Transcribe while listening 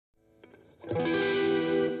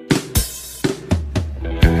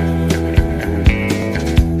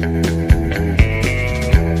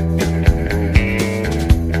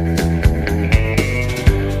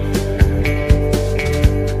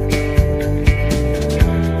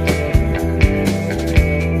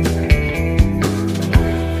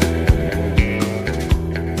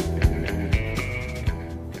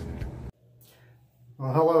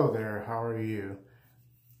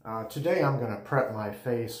Today I'm going to prep my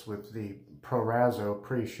face with the Proraso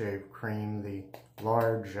pre-shave cream, the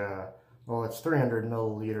large, well, it's 300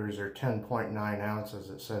 milliliters or 10.9 ounces,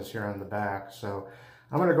 it says here on the back. So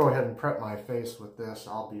I'm going to go ahead and prep my face with this.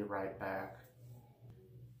 I'll be right back.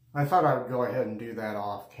 I thought I would go ahead and do that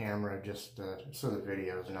off camera just so the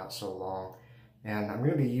video is not so long. And I'm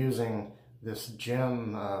going to be using this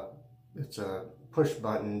gem, it's a push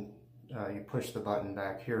button. You push the button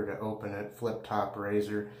back here to open it, flip top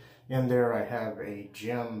razor. In there I have a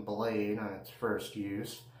gem blade on its first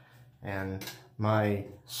use. And my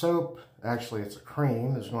soap, actually it's a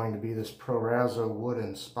cream, is going to be this Proraso Wood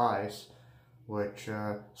and Spice, which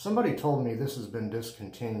somebody told me this has been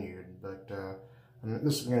discontinued, but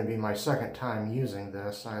this is going to be my second time using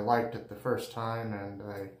this. I liked it the first time and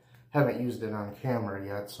I haven't used it on camera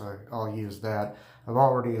yet, so I'll use that. I've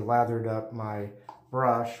already lathered up my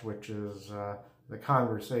brush, which is the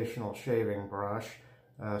Conversational Shaving brush,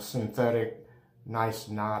 synthetic, nice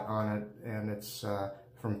knot on it, and it's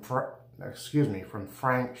from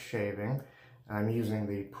Frank Shaving. I'm using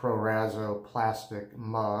the Proraso plastic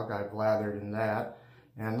mug. I've lathered in that,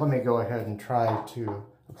 and let me go ahead and try to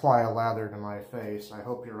apply a lather to my face. I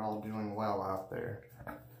hope you're all doing well out there.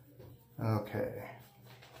 Okay.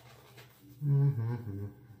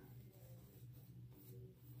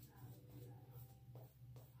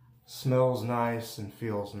 Smells nice and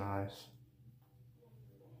feels nice.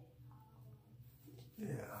 Yeah.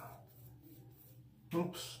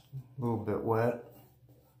 Oops, a little bit wet.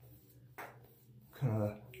 Kind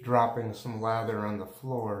of dropping some lather on the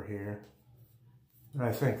floor here.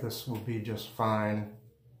 I think this will be just fine.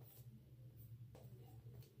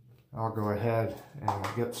 I'll go ahead and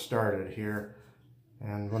get started here.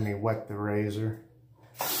 And let me wet the razor.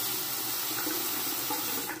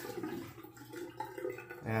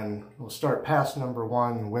 And we'll start pass number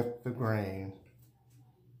one with the grain.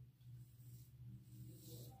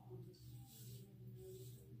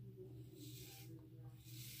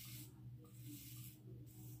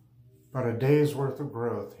 About a day's worth of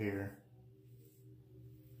growth here.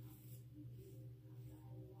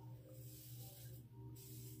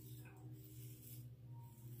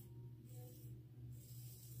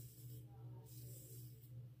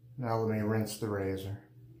 Now let me rinse the razor.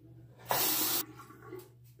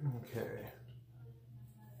 Okay.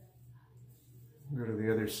 Go to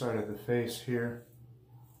the other side of the face here.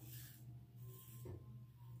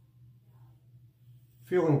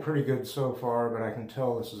 Feeling pretty good so far, but I can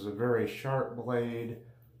tell this is a very sharp blade.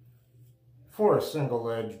 For a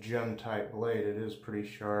single-edge gem-type blade, it is pretty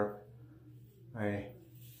sharp. I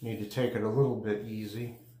need to take it a little bit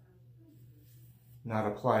easy, not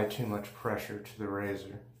apply too much pressure to the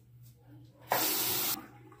razor.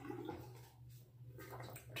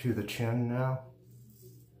 To the chin now,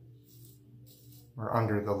 or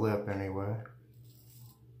under the lip anyway.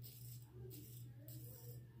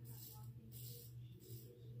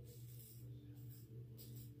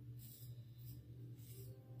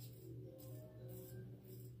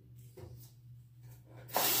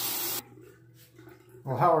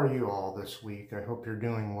 Well, how are you all this week? I hope you're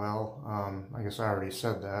doing well. I guess I already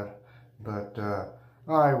said that, but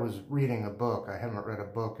I was reading a book. I haven't read a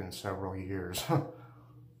book in several years.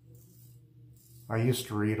 I used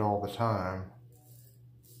to read all the time,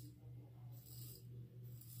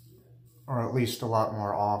 or at least a lot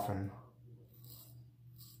more often.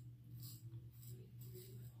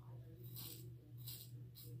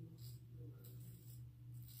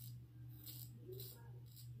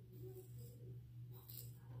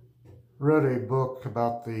 Read a book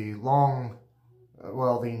about the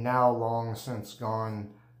the now long since gone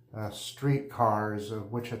streetcars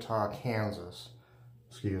of Wichita, Kansas.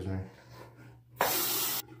 Excuse me.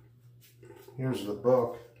 Here's the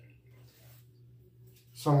book.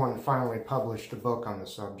 Someone finally published a book on the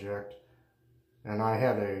subject, and I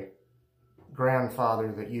had a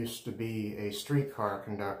grandfather that used to be a streetcar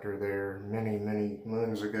conductor there many, many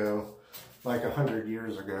moons ago, like 100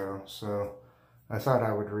 years ago, so I thought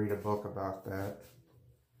I would read a book about that.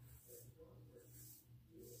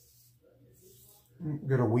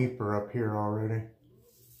 Got a weeper up here already.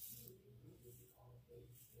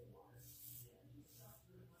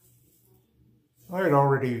 I had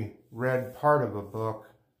already read part of a book,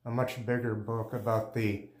 a much bigger book, about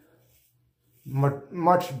the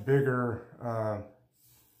much bigger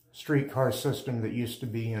streetcar system that used to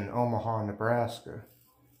be in Omaha, Nebraska.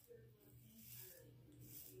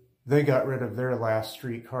 They got rid of their last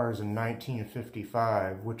streetcars in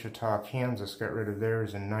 1955. Wichita, Kansas got rid of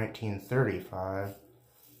theirs in 1935.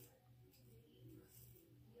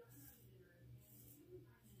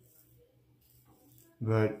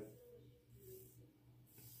 But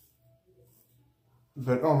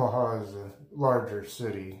But Omaha is a larger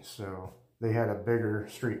city, so they had a bigger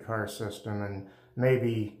streetcar system and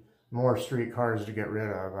maybe more streetcars to get rid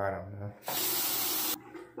of, I don't know.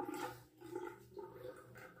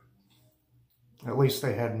 At least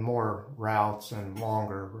they had more routes and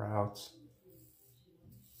longer routes.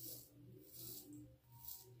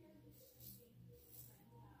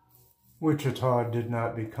 Wichita did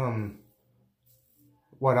not become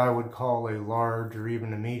what I would call a large or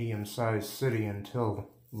even a medium-sized city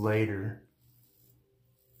until later.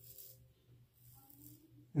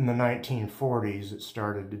 In the 1940s, it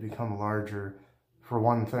started to become larger, for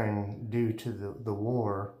one thing, due to the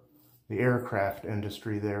war. The aircraft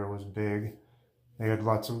industry there was big. They had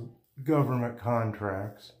lots of government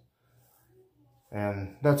contracts.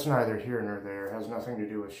 And that's neither here nor there. It has nothing to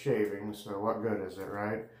do with shaving, so what good is it,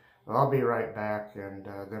 right? Well, I'll be right back, and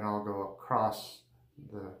then I'll go across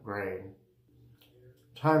the grain.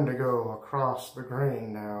 Time to go across the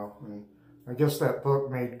grain now. And I guess that book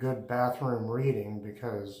made good bathroom reading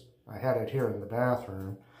because I had it here in the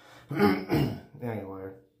bathroom. Anyway.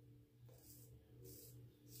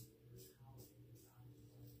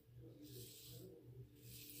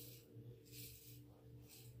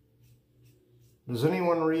 Does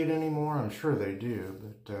anyone read anymore? I'm sure they do,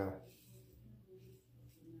 but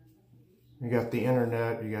you got the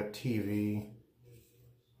internet, you got TV,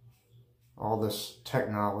 all this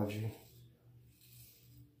technology.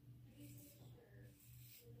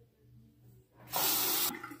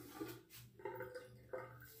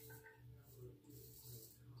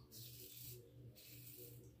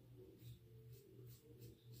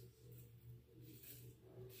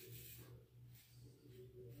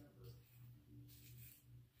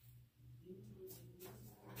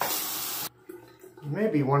 You may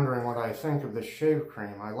be wondering what I think of this shave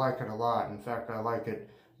cream. I like it a lot. In fact, I like it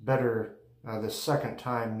better the second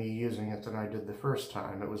time me using it than I did the first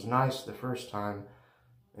time. It was nice the first time,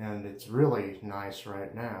 and it's really nice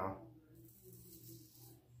right now.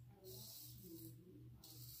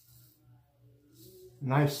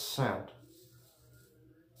 Nice scent.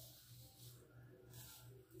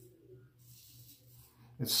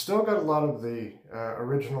 It's still got a lot of the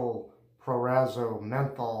original Proraso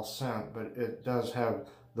menthol scent, but it does have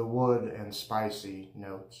the wood and spicy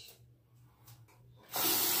notes.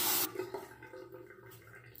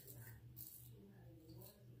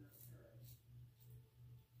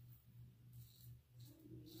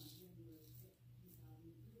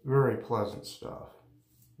 Very pleasant stuff.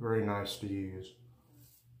 Very nice to use.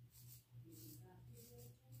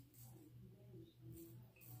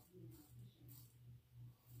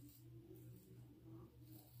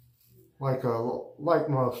 Like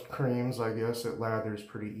most creams, I guess, it lathers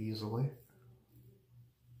pretty easily.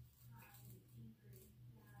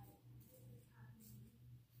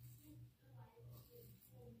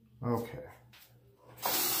 Okay.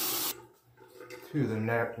 To the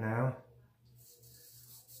neck now.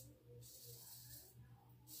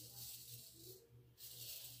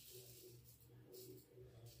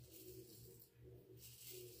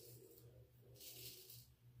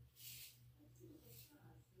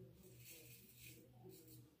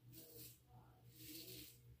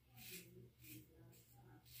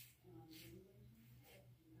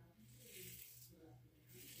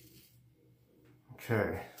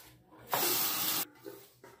 Okay.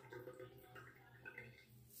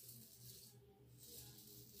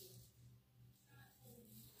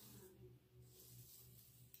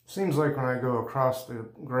 Seems like when I go across the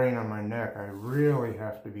grain on my neck, I really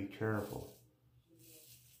have to be careful.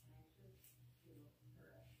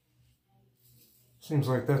 Seems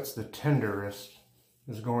like that's the tenderest,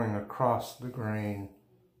 is going across the grain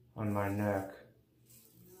on my neck.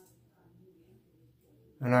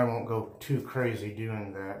 And I won't go too crazy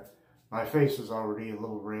doing that. My face is already a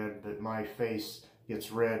little red, but my face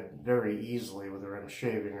gets red very easily whether I'm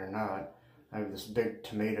shaving or not. I have this big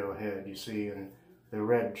tomato head, you see, and the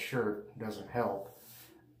red shirt doesn't help.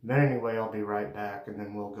 But anyway, I'll be right back, and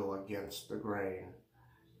then we'll go against the grain.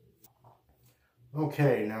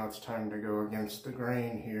 Okay, now it's time to go against the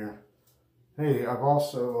grain here. Hey, I've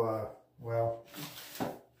also,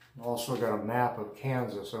 also got a map of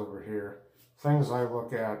Kansas over here. Things I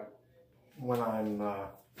look at when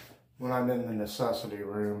I'm in the necessity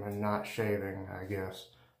room and not shaving, I guess,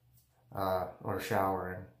 or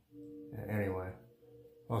showering. Anyway,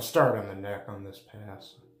 I'll start on the neck on this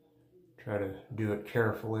pass. Try to do it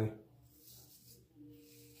carefully.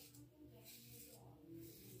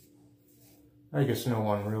 I guess no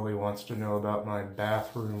one really wants to know about my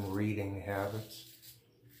bathroom reading habits.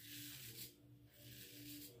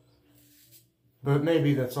 But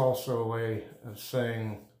maybe that's also a way of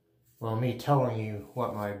saying well, me telling you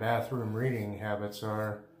what my bathroom reading habits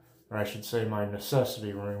are, or I should say my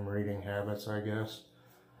necessity room reading habits, I guess.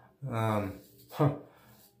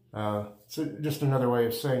 It's just another way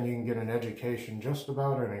of saying you can get an education just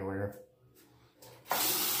about anywhere.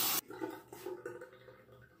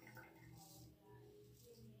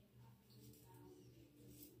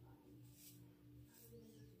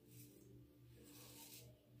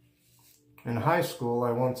 In high school, I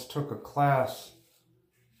once took a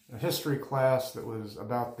history class that was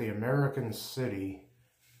about the American city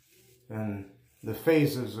and the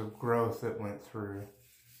phases of growth it went through.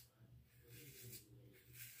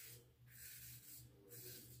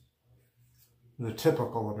 The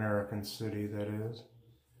typical American city, that is.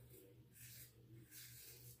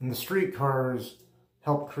 And the streetcars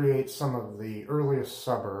helped create some of the earliest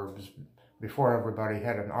suburbs before everybody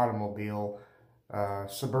had an automobile.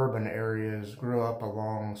 Suburban areas grew up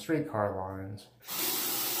along streetcar lines.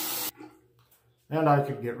 And I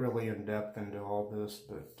could get really in-depth into all this,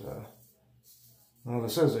 but well,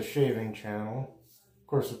 this is a shaving channel. Of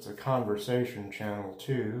course, it's a conversation channel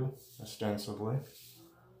too, ostensibly.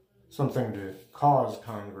 Something to cause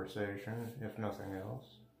conversation, if nothing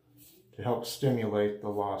else, to help stimulate the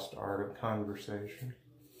lost art of conversation.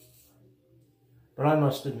 But I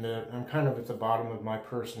must admit, I'm kind of at the bottom of my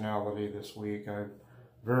personality this week. I'm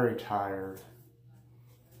very tired.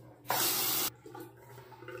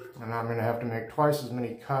 And I'm going to have to make twice as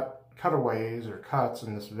many cutaways or cuts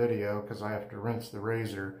in this video because I have to rinse the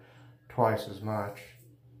razor twice as much.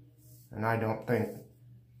 And I don't think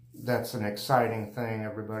that's an exciting thing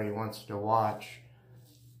everybody wants to watch.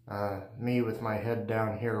 Me with my head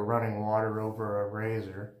down here running water over a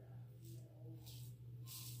razor,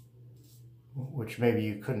 which maybe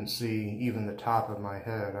you couldn't see even the top of my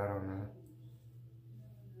head, I don't know.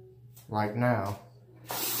 Like now.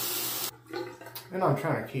 And I'm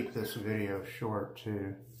trying to keep this video short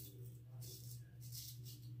too.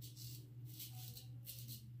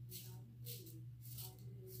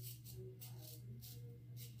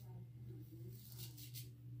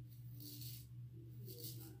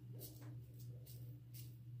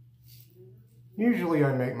 Usually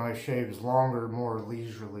I make my shaves longer, more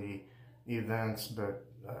leisurely events, but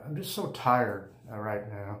I'm just so tired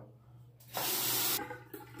right now.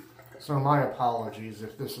 So my apologies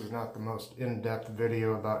if this is not the most in-depth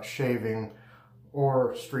video about shaving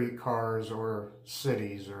or streetcars or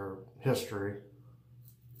cities or history.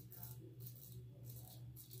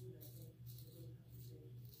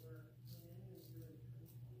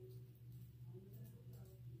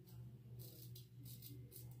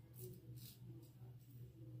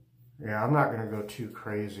 Yeah, I'm not going to go too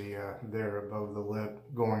crazy there above the lip,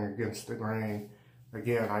 going against the grain.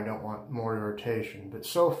 Again, I don't want more irritation, but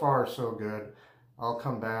so far so good. I'll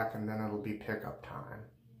come back and then it'll be pickup time.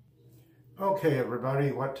 Okay,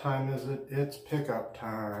 everybody, what time is it? It's pickup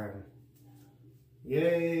time.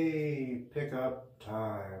 Yay, pickup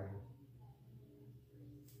time.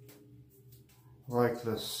 Like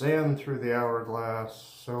the sand through the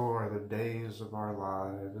hourglass, so are the days of our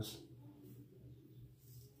lives.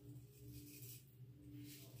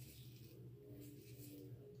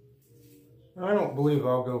 I don't believe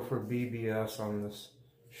I'll go for BBS on this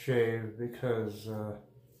shave because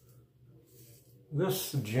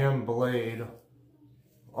this gem blade,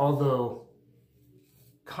 although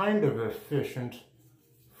kind of efficient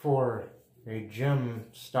for a gem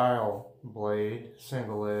style blade,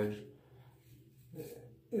 single edge,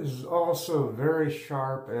 is also very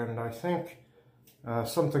sharp and I think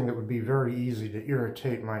something that would be very easy to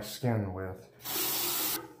irritate my skin with.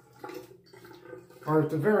 Or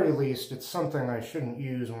at the very least, it's something I shouldn't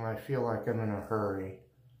use when I feel like I'm in a hurry.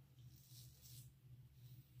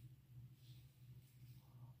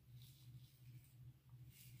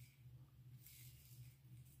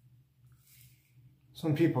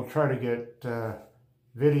 Some people try to get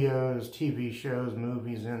videos, TV shows,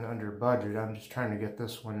 movies in under budget. I'm just trying to get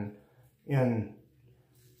this one in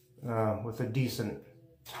with a decent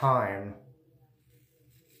time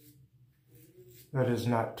that is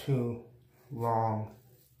not too long.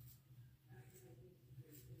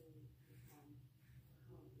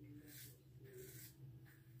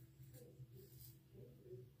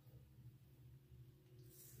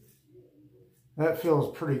 That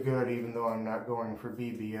feels pretty good even though I'm not going for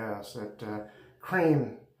BBS. That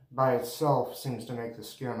cream by itself seems to make the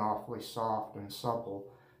skin awfully soft and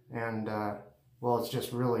supple. And well, it's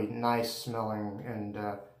just really nice smelling and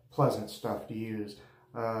pleasant stuff to use.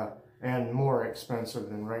 And more expensive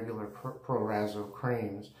than regular Proraso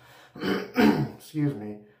creams. Excuse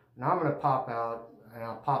me. Now I'm going to pop out and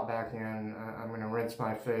I'll pop back in. I'm going to rinse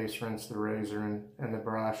my face, rinse the razor and the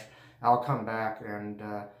brush, I'll come back and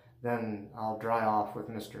then I'll dry off with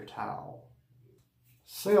Mr. Towel.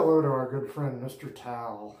 Say hello to our good friend, Mr.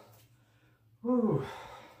 Towel. Whew.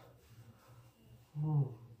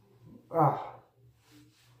 Ooh. Ah.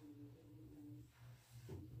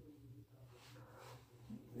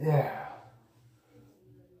 Yeah.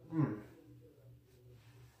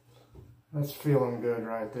 That's feeling good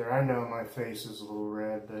right there. I know my face is a little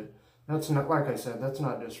red, but that's not, like I said, that's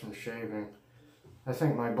not just from shaving. I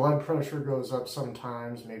think my blood pressure goes up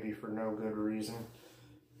sometimes, maybe for no good reason.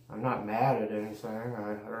 I'm not mad at anything,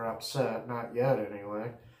 or upset, not yet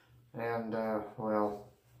anyway. And, well,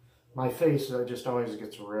 my face just always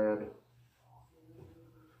gets red.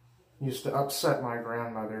 Used to upset my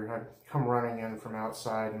grandmother. I'd come running in from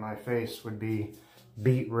outside and my face would be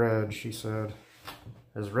beet red, she said.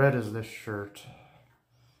 As red as this shirt.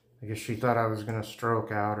 I guess she thought I was going to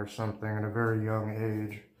stroke out or something at a very young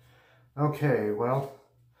age. Okay, well,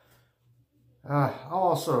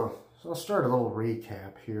 I'll start a little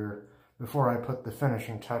recap here before I put the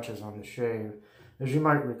finishing touches on the shave. As you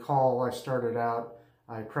might recall, I started out,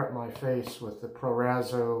 I prepped my face with the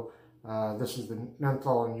Proraso, this is the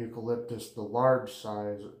menthol and eucalyptus, the large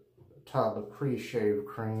size tub of pre-shave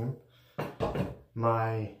cream.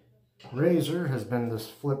 My razor has been this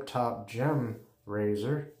flip top gem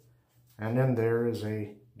razor, and in there is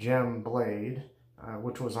a gem blade,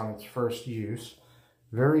 which was on its first use.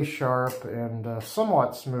 Very sharp and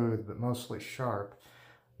somewhat smooth, but mostly sharp.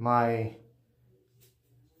 My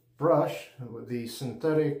brush, the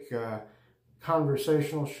synthetic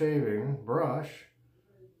conversational shaving brush,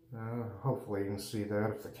 hopefully you can see that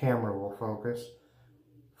if the camera will focus,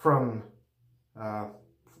 from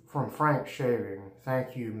Frank Shaving.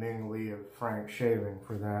 Thank you, Ming Lee of Frank Shaving,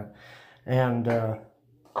 for that. And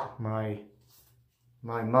my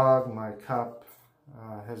mug, my cup,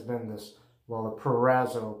 has been this, well, a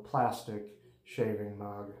Proraso plastic shaving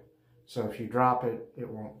mug. So if you drop it, it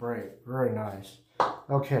won't break. Very nice.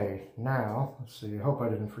 Okay, now, let's see, I hope I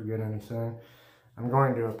didn't forget anything. I'm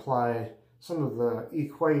going to apply some of the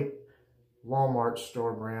Equate Walmart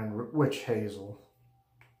store brand witch hazel.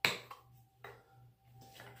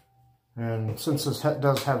 And since this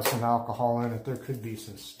does have some alcohol in it, there could be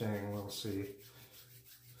some sting. We'll see.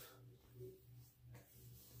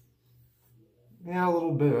 Yeah, a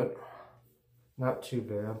little bit. Not too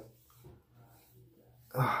bad.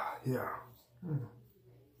 Yeah.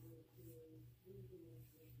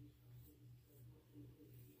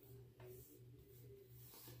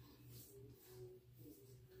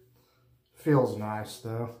 Feels nice,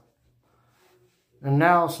 though. And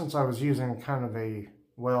now, since I was using kind of a,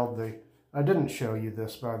 well, I didn't show you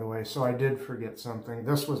this, by the way, so I did forget something.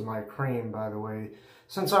 This was my cream, by the way.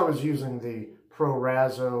 Since I was using the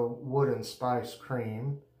Proraso Wood and Spice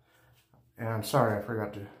cream, and I'm sorry I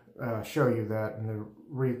forgot to show you that in the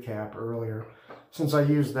recap earlier. Since I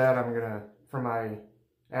used that, I'm going to, for my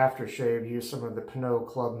aftershave, use some of the Pinaud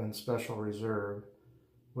Clubman Special Reserve,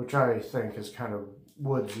 which I think is kind of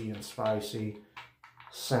woodsy and spicy,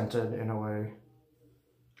 scented in a way.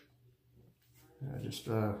 Just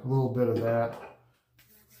a little bit of that.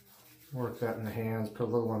 Work that in the hands, put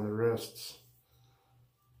a little on the wrists,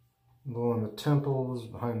 a little on the temples,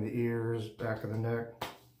 behind the ears, back of the neck.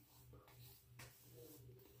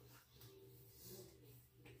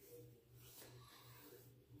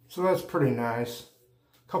 So that's pretty nice.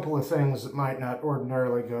 A couple of things that might not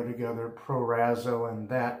ordinarily go together, Proraso and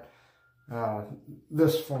that,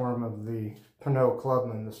 this form of the Pinaud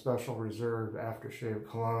Clubman, the Special Reserve Aftershave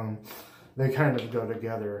Cologne, they kind of go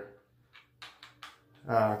together.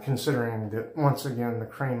 Considering that, once again, the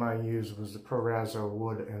cream I used was the Proraso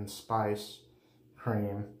Wood and Spice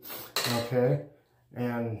cream. Okay,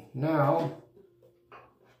 and now,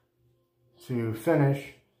 to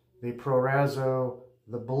finish, the Proraso,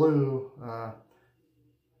 the Blue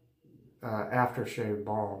aftershave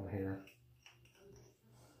balm here.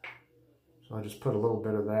 So I just put a little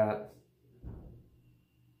bit of that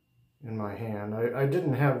in my hand. I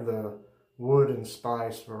didn't have the Wood and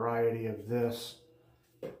Spice variety of this,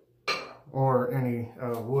 or any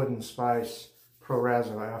Wood and Spice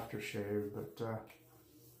Proraso aftershave, but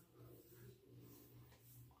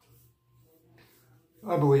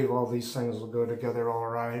I believe all these things will go together all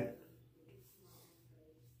right.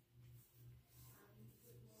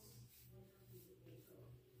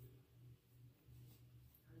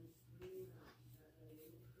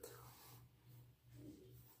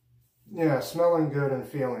 Yeah, smelling good and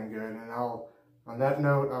feeling good. And on that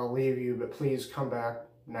note, I'll leave you, but please come back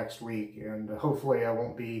next week, and hopefully I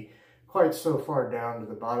won't be quite so far down to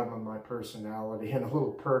the bottom of my personality and a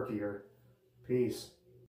little perkier. Peace.